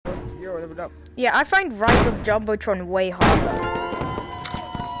Yo, leveled up. Yeah, I find Rise of JumboTron way harder.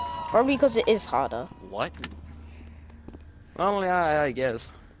 Probably because it is harder. What? Well, yeah, I guess.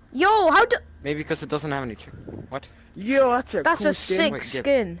 Yo, how do... Maybe because it doesn't have any... What? Yo, that's a That's cool a skin. sick Wait,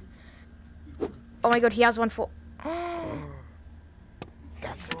 skin. Oh my god, he has one for...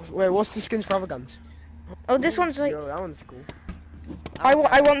 That's awesome. Wait, what's the skins for other guns? Oh, this one's like... Yo, that one's cool. I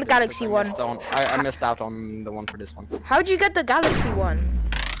want the Galaxy one. I missed out on the one for this one. How'd you get the Galaxy one?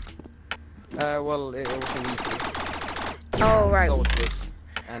 Well, it was a weekly. Oh, right. So was this.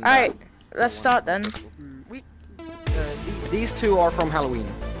 And, Alright, let's start then. These two are from Halloween,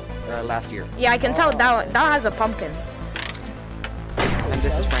 last year. Yeah, I can tell that has a pumpkin. And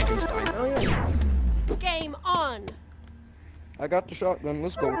this is Frankenstein. Oh, yeah. Game on. I got the shotgun,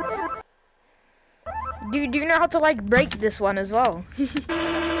 let's go. Do you know how to like break this one as well?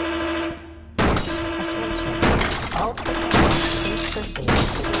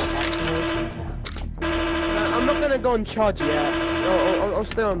 I'm not gonna go and charge yet. I'll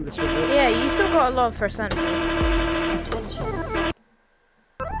stay on this one. Yeah, you still got a lot of percent.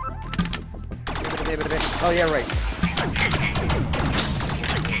 Oh yeah, right.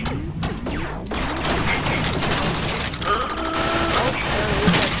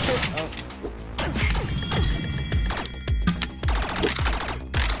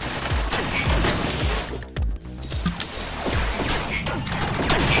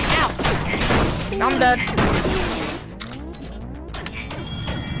 I'm dead.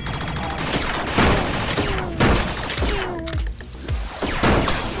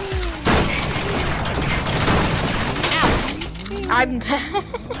 I'm dead.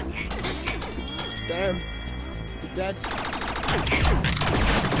 Damn. You're dead.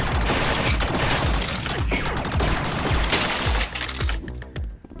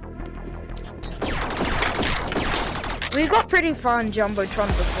 We got pretty fun JumboTron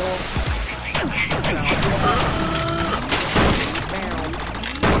before.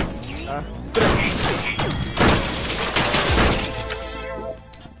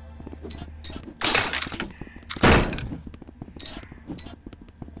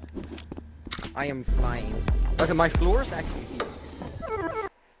 I am flying. Okay, my floor is actually here.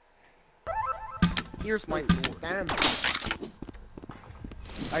 Here's my floor. Damn.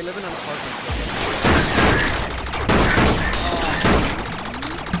 I live in an apartment.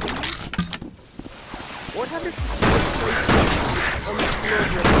 What happened? On the floor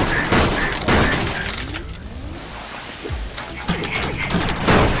of your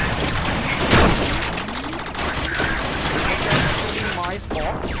my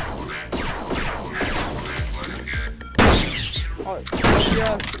fault? Oh,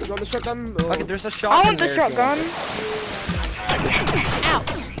 yeah. You want the shotgun? Or... Okay, there's a shotgun. I want the there, shotgun. Out.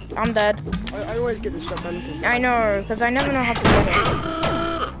 I'm dead. I always get the shotgun. I know, because I never know how to get it.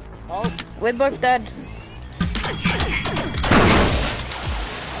 Oh. We're both dead.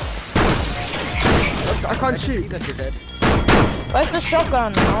 I can't shoot. See that you're dead. Where's the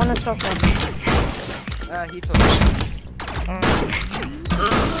shotgun? I want a shotgun. He took it.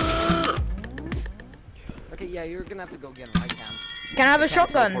 Okay, yeah, you're gonna have to go get him. I can't. Can I have a Can't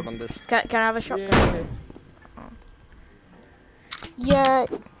shotgun? teleport on this. Can I have a shotgun? Yeah. Yeah.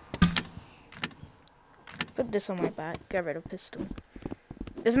 Put this on my back. Get rid of pistol.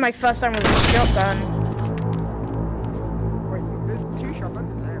 This is my first time with a shotgun. Wait, there's two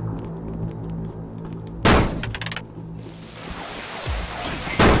shotguns in there.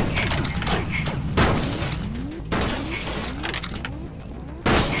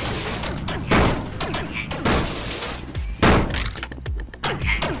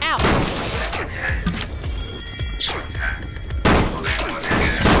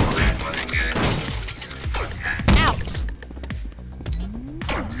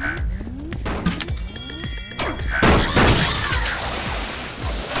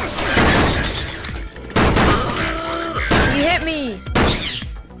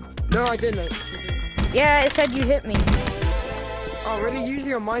 No, I didn't. Yeah, it said you hit me. Oh, really?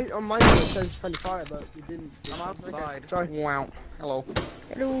 Usually on my it says friendly fire, but you didn't. I'm outside. Okay, sorry. Wow. Hello.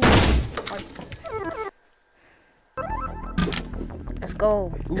 Hello. Let's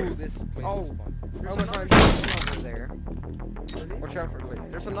go. Ooh, this place Oh. is fun. There's Oh, another my shotgun over there. Watch out for the...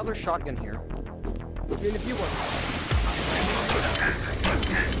 There's another shotgun here. I mean, if you want.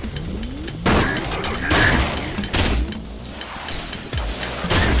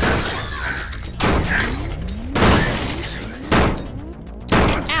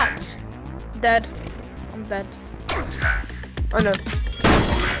 Out. Dead. I'm dead. I know.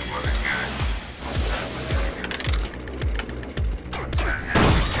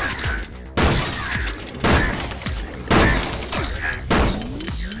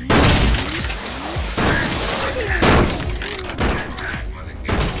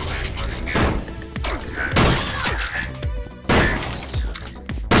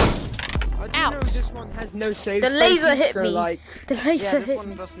 no save The laser spaces, hit so me. like The Yeah, laser this hit one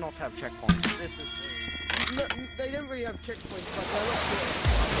me. does not have checkpoints. This is. no, they don't really have checkpoints, but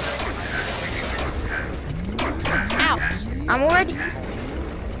they're not Out. I'm already.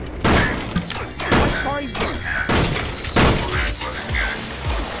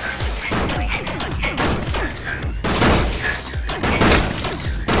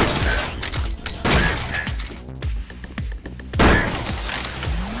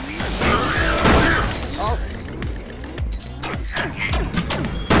 Oh,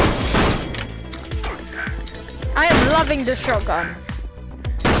 I am loving the shotgun.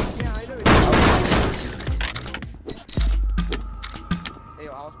 Yeah, I know. hey, I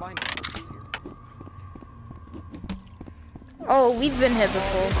was behind you. Oh, we've been here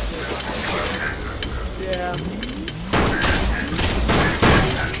before. Yeah.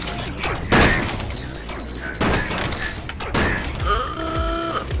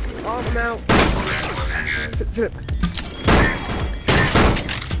 Oh, I'm out.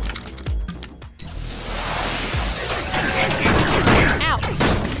 Out.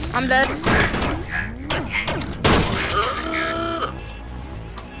 I'm dead.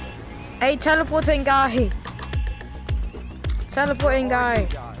 Hey, teleporting guy. Teleporting guy.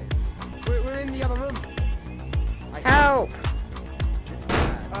 We're in the other room. Help.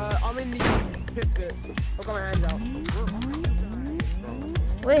 I'm in the pit bit. I've got my hands out.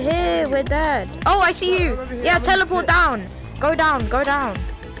 We're here. We're dead. Oh, I see you. Yeah, teleport down. Go down. Go down.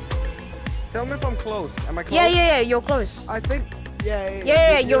 Tell me if I'm close. Am I close? Yeah. You're close. I think. Yeah,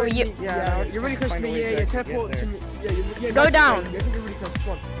 Yeah, you're yeah, you're really close to me. finally Yeah, get teleport there. to me. Yeah, Go that's down. right. I think you're really close.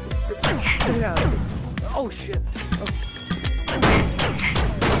 Come on. Yeah. Oh shit.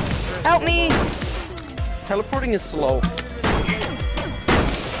 Help me. Teleporting is slow.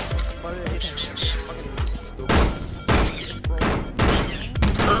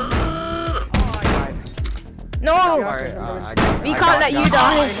 No. We can't let you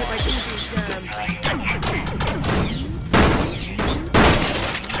die.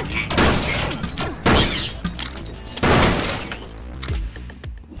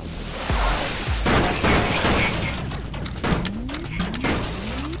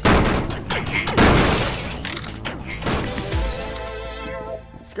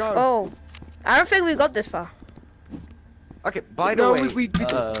 Let's go. Oh, I don't think we got this far. Okay, by the No, way, we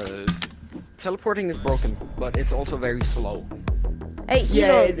teleporting is broken, but it's also very slow. Hey,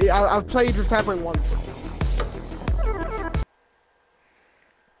 Yeah, hero. I've played with Peppermint once.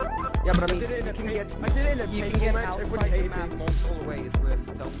 Yeah, but I mean, I did it in a you can paint- get I did it in a you can paintball get match, everybody outside the hated map me. multiple ways with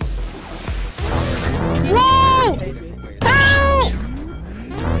teleporting. Whoa! Hated me. Help!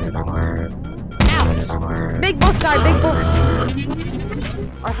 Out. Big boss guy, big boss.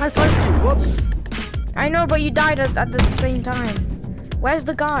 I high-fived you. Whoops. I know, but you died at the same time. Where's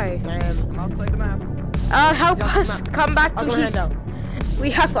the guy? I'm outside the map. Help Yeah, us. Come back, I'll go please. hand out.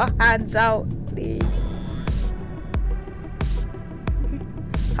 We have our hands out, please.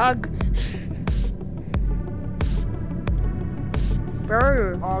 Hug.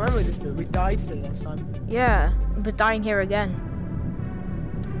 Bro. Oh, I remember this dude. We died today last time. Yeah, but dying here again.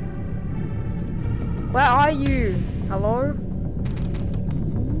 Where are you? Hello?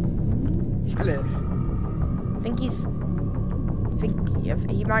 Still here.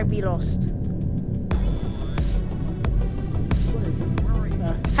 He might be lost.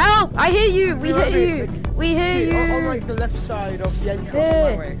 Help! I hear you! We You're hear right, you! like, We hear Here, on you! like the left side of the entrance. Yeah.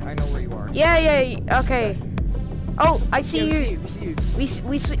 By the way, I know where you are. Yeah, okay. Oh, I see Yeah, you. we see you.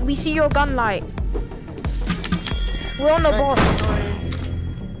 We see your gun light. We're on the boss.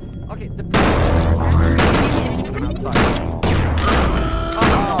 Okay, the outside.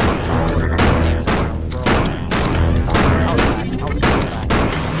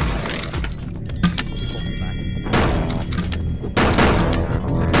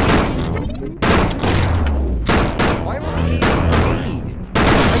 Why was he?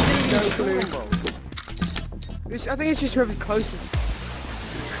 No clue. I think it's just whoever's closest.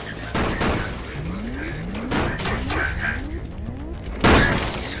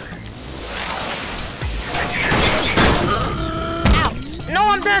 Out. No,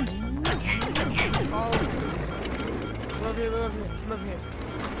 I'm dead. Come over here, come over here.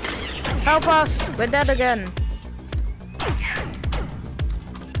 Help us. We're dead again.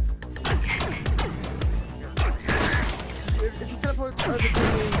 If you teleport over to me,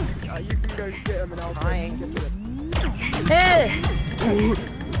 you can go get him and I'll Dying. get to him. Hey.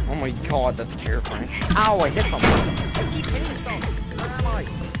 Oh my god, that's terrifying. Ow, I hit something. I keep hitting stuff. Where am I?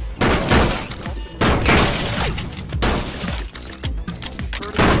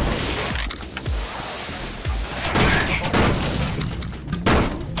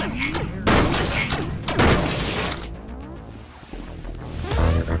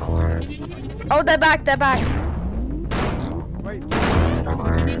 Oh, they're back. They're back. Wait.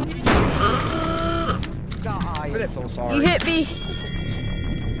 God, I'm so sorry. You hit me.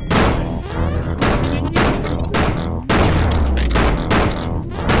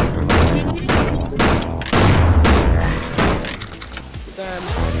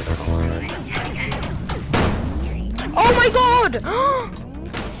 Damn. Oh my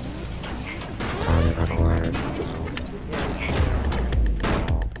god!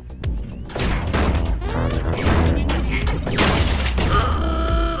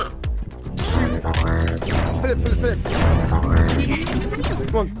 Pull it.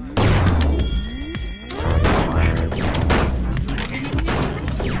 Come on.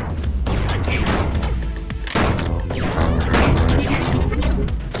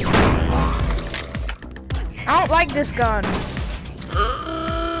 I don't like this gun.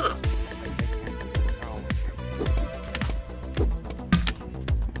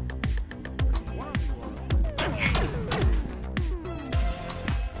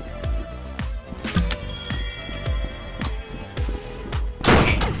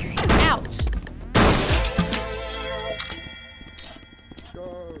 Ouch.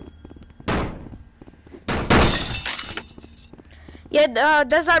 Go. Yeah,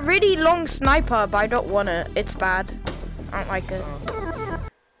 there's that really long sniper, but I don't want it. It's bad. I don't like it.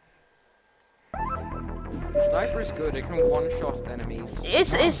 The sniper is good. It can one-shot enemies.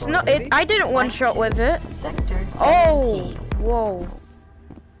 It's not. I didn't one shot with it. Sector Oh, 7P. whoa.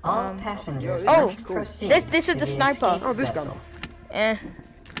 All passengers Oh, must proceed this is to the sniper. escape Oh, this gun. vessel. Eh.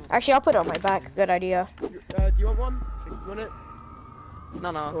 Actually, I'll put it on my back. Good idea. Do you want one? You want it?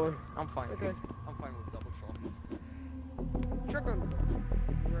 No, Go on. I'm fine. Okay. I'm fine with double shot. Shotgun.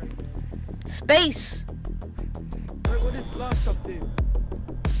 Right. Space. Wait, what did blast off do?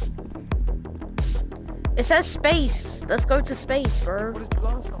 It says space. Let's go to space, bro. What does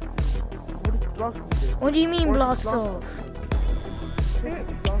blast off do? What does blast off do? What do you mean What blast does off? What does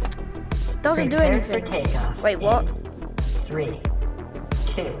blast off? Doesn't do Prepare for anything. takeoff. Wait, what? 3,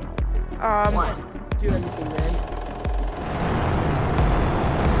 2, 1. Do anything, man.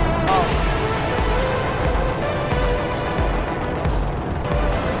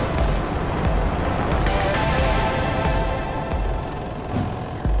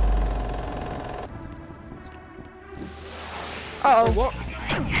 Uh-oh. What?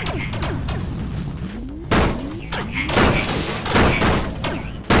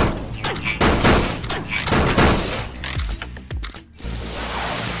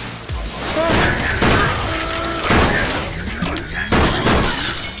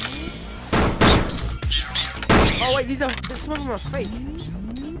 Oh wait, some of them are fake.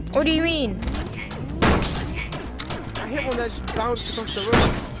 What do you mean? I hit one that just bounced across the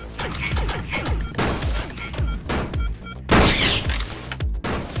room.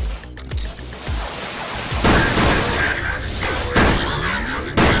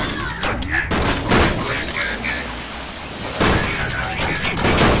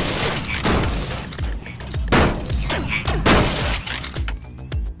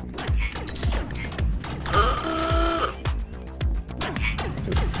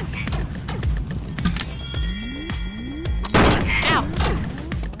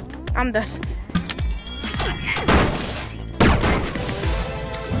 I'm dead.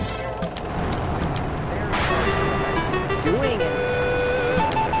 Doing it.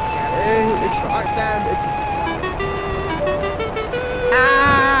 It's damn, it's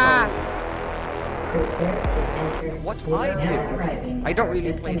Ah! Prepare to enter What zero I do, arriving I don't at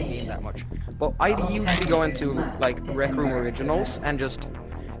really play the game that much, but I usually go into like Rec Room Originals and just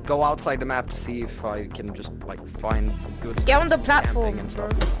go outside the map to see if I can just like find good Get on the camping platform, and bro.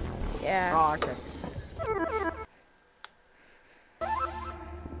 stuff. Yeah. oh okay.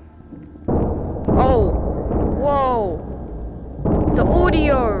 Oh. Whoa. The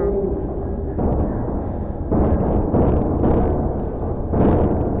audio.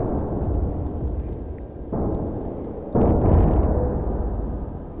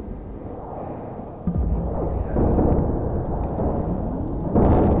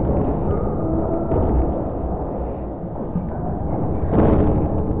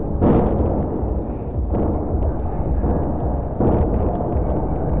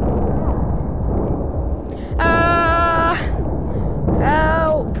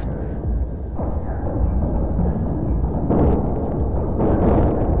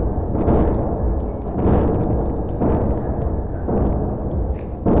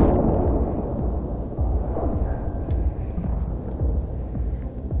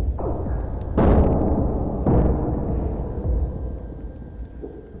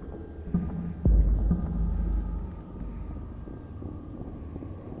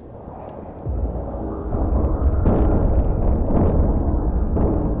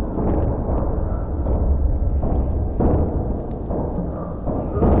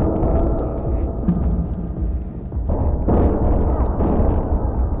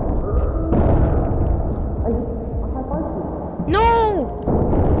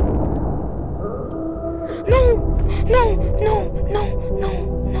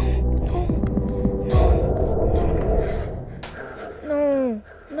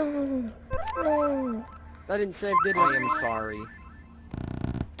 No. No. That didn't save, did it? I am sorry.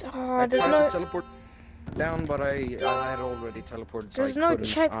 Ah, I there's tried no. to teleport down, but I had already teleported. So There's I no couldn't.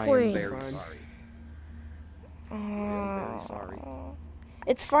 checkpoint. I am very Fine. sorry. I am very sorry.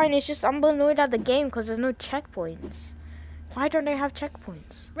 It's fine. It's just I'm annoyed at the game because there's no checkpoints. Why don't they have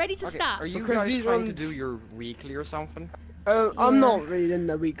checkpoints? Ready to Okay, start. are you Because guys these trying to ones- do your weekly or something? I'm Yeah. not really in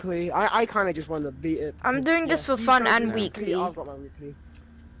the weekly. I kind of just want to beat it. I'm doing this for you fun try to and do weekly, weekly. I've got my weekly.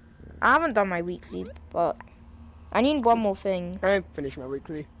 I haven't done my weekly, but I need one more thing. I finished my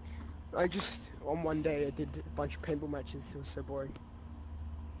weekly. I just, on one day, I did a bunch of paintball matches. It was so boring.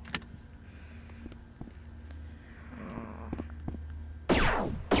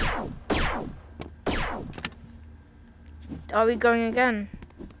 Are we going again?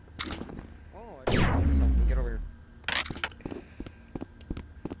 Oh, I didn't know something. Get over here.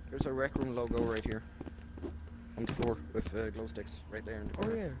 There's a rec room logo right here. On the floor with glow sticks right there in the Oh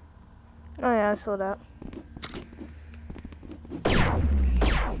corner. yeah. Oh yeah, I saw that.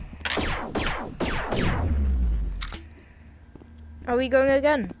 Are we going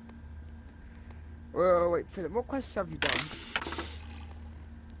again? Wait, Philip, what quests have you done?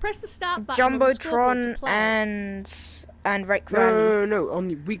 Press the start button on the scoreboard to JumboTron play. and Rec No, Rally. no, on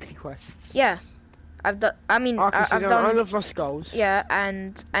the weekly quests. Yeah, I've done. I mean, Okay, so I've I done. love Lost Skulls. Yeah,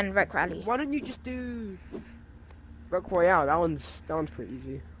 and Rec Rally. Why don't you just do Rock Royale? That one's pretty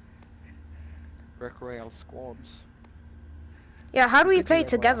easy. Rec Royale squads. Yeah, how do we Did play you ever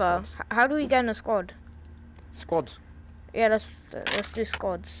together? ask How do we get in a squad? Squads. Yeah, let's do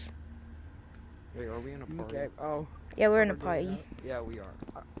squads. Wait, are we in a party? Okay. Oh, Yeah, we're in a We're doing party. Yeah, we are.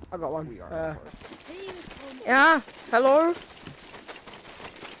 I got one. We are. in a party. Yeah, hello.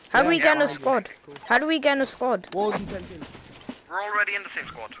 How do we Yeah, get in a yeah, squad? cool. How do we get in a squad? Wall detention. We're already in the same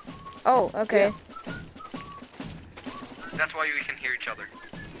squad. Oh, okay. That's why we can hear each other.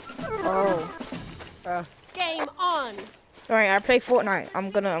 Oh. Game on. Alright, I play Fortnite. I'm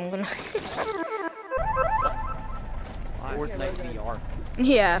gonna. Fortnite VR.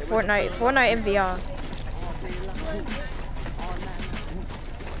 Yeah, Fortnite in VR.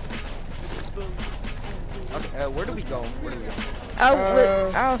 Okay, where do we go?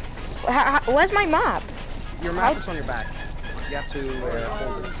 Oh, where's my map? Your map is on your back. You have to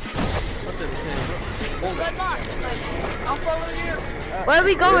hold it. Hold it. I'll follow you. Where are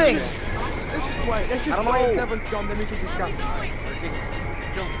we going? Let's just wait. Let's I just don't wait know. until everyone's gone, then we can discuss.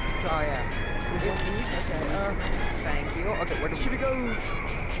 Jump. Oh yeah. Okay. Thank you. Okay, where do we Should we go?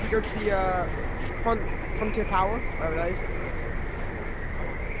 Should we go to the Frontier Power? Wherever that is.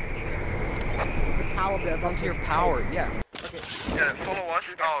 The power bit. Frontier Power? Yeah. Okay. Follow us.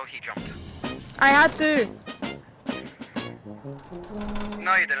 Oh, he jumped. I had to.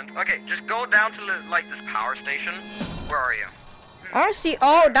 No, you didn't. Okay, just go down to like this power station. Where are you? I don't see.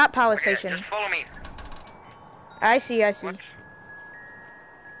 Oh, that power Okay, station. just follow me. I see. What?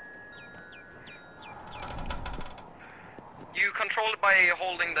 You control it by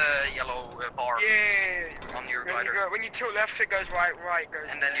holding the yellow bar Yeah. on your When glider. when you tilt left, it goes right. Right goes.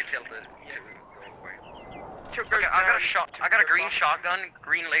 And then you tilt it Yeah. to go away. Tilt Okay, goes I got a down, shot. tilt I got a goes green up. shotgun,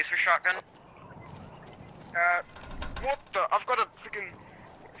 green laser shotgun. What the? I've got a freaking.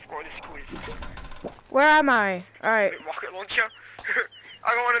 I forgot what this called. Where am I? Alright. Rocket launcher.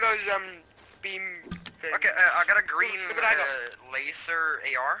 I got one of those beam things. Okay, I got a green Look what I got. laser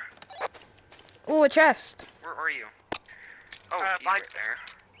AR. Oh, a chest. Where are you? Oh, he's behind- right there.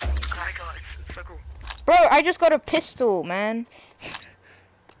 Oh my god, it's so cool. Bro, I just got a pistol, man.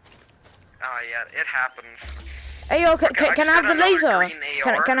 Oh yeah, it happens. Hey, yo, Okay, I can I just have got the another laser? green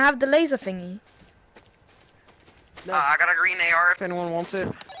Can, AR. can I have the laser thingy? No. I got a green AR if anyone wants it.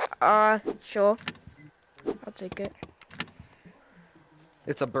 Sure. I'll take it.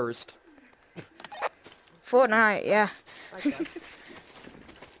 It's a burst. Fortnite, yeah. Okay.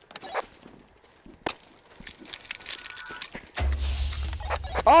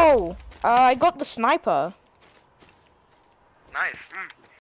 Oh, I got the sniper.